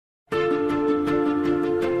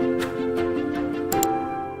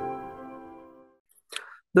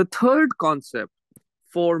The third concept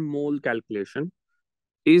for mole calculation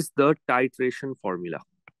is the titration formula.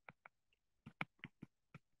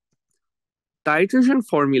 Titration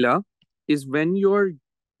formula is when you're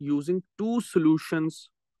using two solutions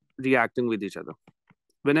reacting with each other.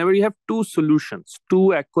 Whenever you have two solutions,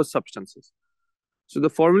 two aqueous substances. So the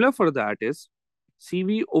formula for that is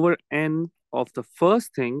Cv over N of the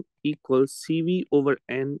first thing equals Cv over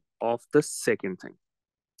N of the second thing.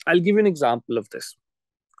 I'll give you an example of this.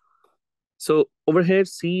 So over here,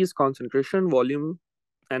 C is concentration, volume,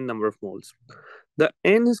 and number of moles. The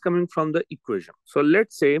N is coming from the equation. So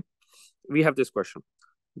let's say we have this question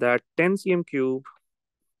that 10 cm cube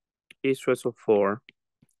H2SO4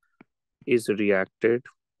 is reacted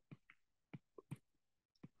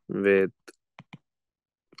with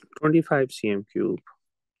 25 cm cube.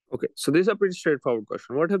 Okay, so this is a pretty straightforward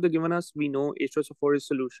question. What have they given us? We know H2SO4 is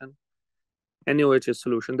solution, NaOH is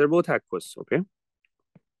solution. They're both aqueous, okay?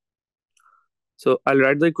 So I'll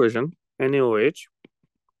write the equation, NaOH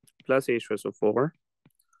plus H2SO4.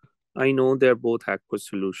 I know they're both aqueous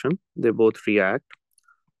solution. They both react.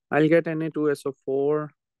 I'll get Na2SO4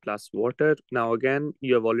 plus water. Now again,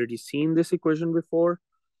 you have already seen this equation before.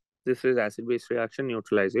 This is acid-base reaction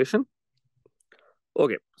neutralization.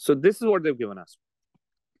 Okay, so this is what they've given us.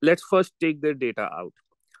 Let's first take their data out.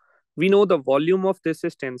 We know the volume of this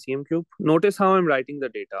is 10 cm cube. Notice how I'm writing the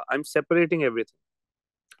data. I'm separating everything.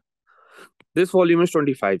 This volume is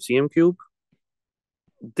 25 cm cube.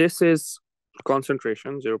 This is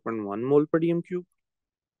concentration 0.1 mole per dm cube.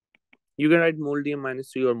 You can write mole dm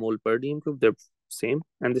minus 3 or mole per dm cube. They're same.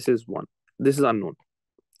 And this is 1. This is unknown.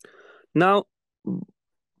 Now,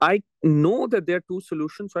 I know that there are two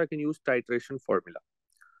solutions, so I can use titration formula.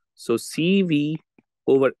 So Cv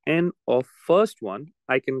over N of first one,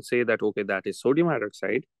 I can say that, okay, that is sodium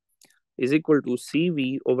hydroxide is equal to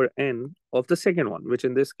Cv over N of the second one, which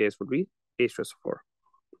in this case would be H2SO4.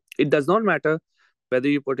 It does not matter whether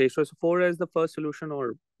you put H2SO4 as the first solution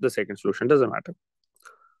or the second solution, doesn't matter.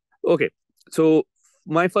 Okay, so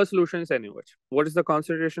my first solution is NaOH. What is the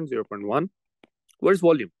concentration? 0.1. What is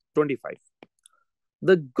volume? 25.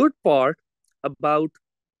 The good part about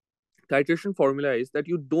titration formula is that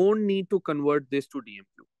you don't need to convert this to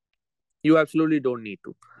DMQ. You absolutely don't need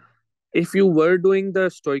to. If you were doing the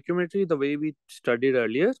stoichiometry the way we studied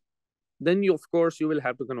earlier, then of course you will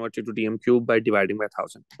have to convert it to DMQ by dividing by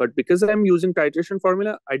 1000. But because I'm using titration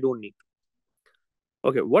formula, I don't need to.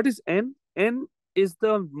 Okay, what is N? N is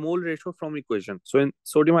the mole ratio from equation. So in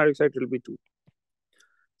sodium hydroxide, it will be 2.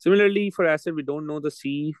 Similarly, for acid, we don't know the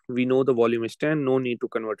C. We know the volume is 10. No need to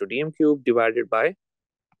convert to dm cube divided by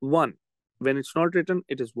 1. When it's not written,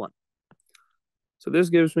 it is 1. So this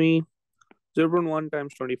gives me 0.1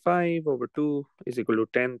 times 25 over 2 is equal to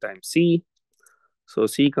 10 times C. So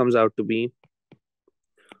C comes out to be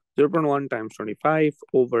 0.1 times 25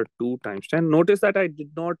 over 2 times 10. Notice that I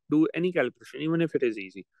did not do any calculation, even if it is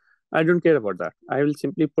easy. I don't care about that. I will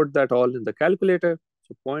simply put that all in the calculator.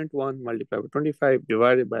 So 0.1 multiplied by 25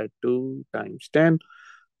 divided by 2 times 10,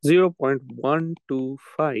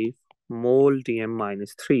 0.125 mole Dm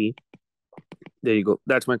minus 3. There you go.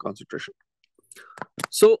 That's my concentration.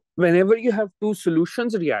 So whenever you have two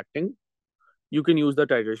solutions reacting, you can use the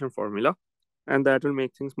titration formula, and that will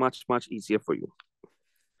make things much, much easier for you.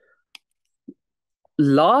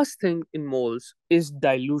 Last thing in moles is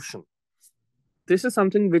dilution. This is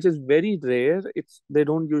something which is very rare. They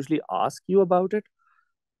don't usually ask you about it.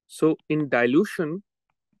 So in dilution,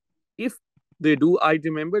 if they do, I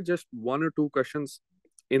remember just 1 or 2 questions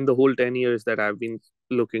in the whole 10 years that I've been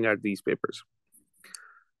looking at these papers.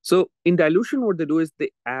 So in dilution, what they do is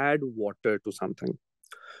they add water to something,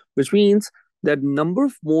 which means that number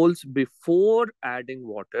of moles before adding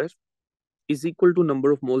water is equal to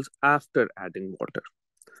number of moles after adding water.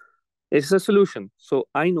 It's a solution. So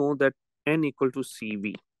I know that N equal to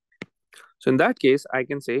Cv. So in that case, I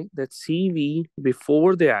can say that Cv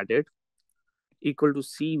before they added equal to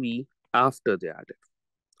Cv after they added.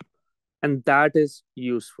 And that is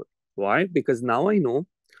useful. Why? Because now I know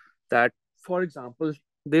that, for example,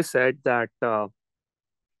 they said that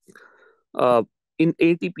in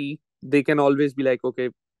ATP, they can always be like, okay,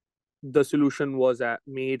 the solution was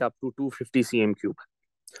made up to 250 cm cube.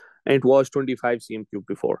 And it was 25 cm cube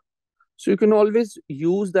before. So you can always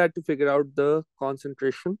use that to figure out the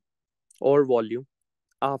concentration or volume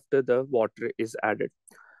after the water is added.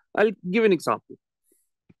 I'll give an example.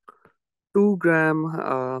 2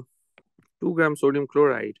 gram sodium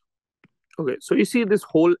chloride. Okay, so you see this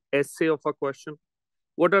whole essay of a question.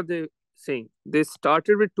 What are they saying? They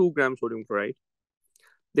started with 2 gram sodium chloride.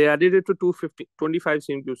 They added it to 25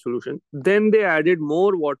 cm cube solution. Then they added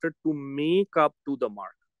more water to make up to the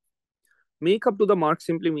mark. Make up to the mark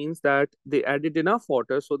simply means that they added enough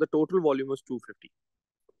water, so the total volume was 250.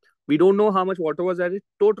 We don't know how much water was added.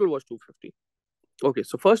 Total was 250. Okay,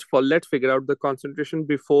 so first of all, let's figure out the concentration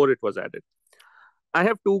before it was added. I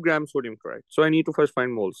have 2 grams sodium chloride, so I need to first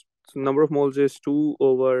find moles. So number of moles is 2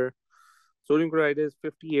 over sodium chloride is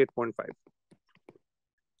 58.5.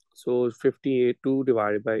 So 58.2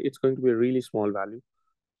 divided by, it's going to be a really small value.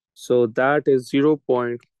 So that is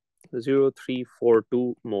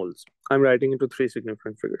 0.0342 moles. I'm writing into 3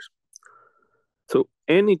 significant figures. So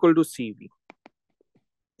N equal to CV.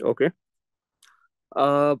 Okay.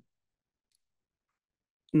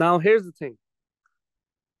 Now here's the thing.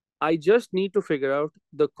 I just need to figure out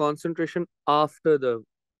the concentration after the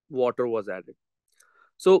water was added.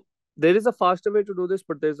 So there is a faster way to do this,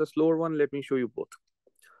 but there's a slower one. Let me show you both.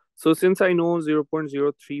 So since I know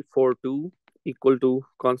 0.0342 equal to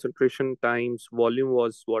concentration times volume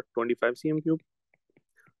was what, 25 cm cube?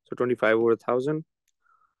 So 25 over 1000.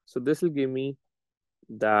 So this will give me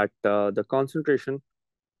that the concentration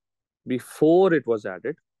before it was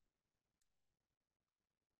added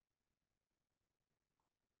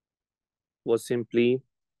was simply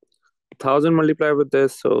 1000 multiplied with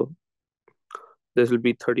this. So this will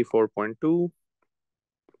be 34.2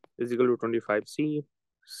 is equal to 25C.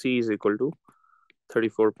 C is equal to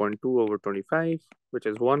 34.2 over 25, which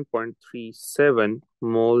is 1.37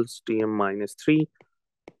 moles Tm minus 3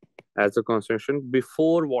 as the concentration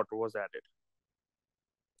before water was added.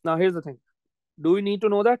 Now, here's the thing. Do we need to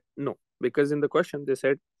know that? No, because in the question, they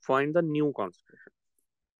said, find the new concentration.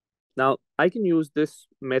 Now, I can use this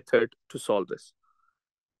method to solve this.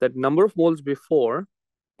 That number of moles before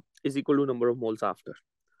is equal to number of moles after.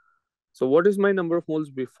 So what is my number of moles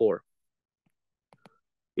before?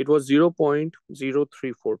 It was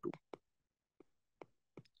 0.0342.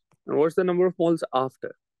 And what's the number of moles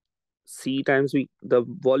after? C times V. The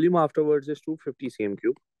volume afterwards is 250 cm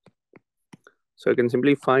cube. So I can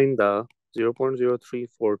simply find the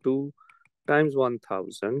 0.0342 times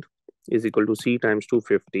 1000 is equal to C times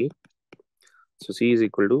 250. So C is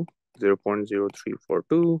equal to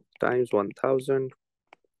 0.0342 times 1000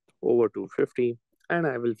 over 250, and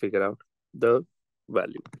I will figure out the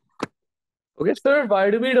value. Okay. Sir,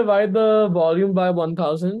 why do we divide the volume by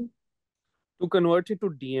 1000? To convert it to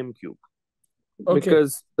dm cube. Okay.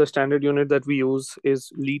 Because the standard unit that we use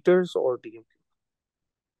is liters or dm cube.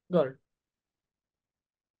 Got it.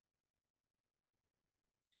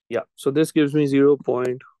 Yeah, so this gives me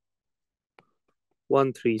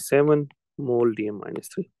 0.137 mole dm minus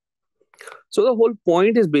 3. So the whole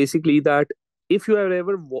point is basically that if you are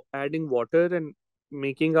ever adding water and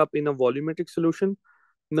making up in a volumetric solution,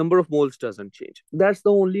 number of moles doesn't change. That's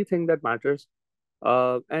the only thing that matters.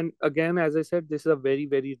 And again, as I said, this is a very,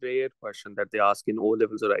 very rare question that they ask in O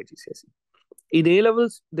levels or IGCSE. In A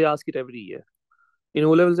levels, they ask it every year. In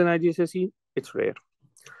O levels and IGCSE, it's rare.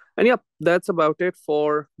 And yeah, that's about it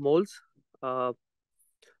for moles. I'm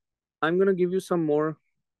going to give you some more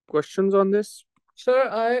questions on this. Sir,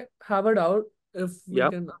 I have a doubt if we Yeah.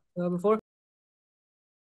 can before.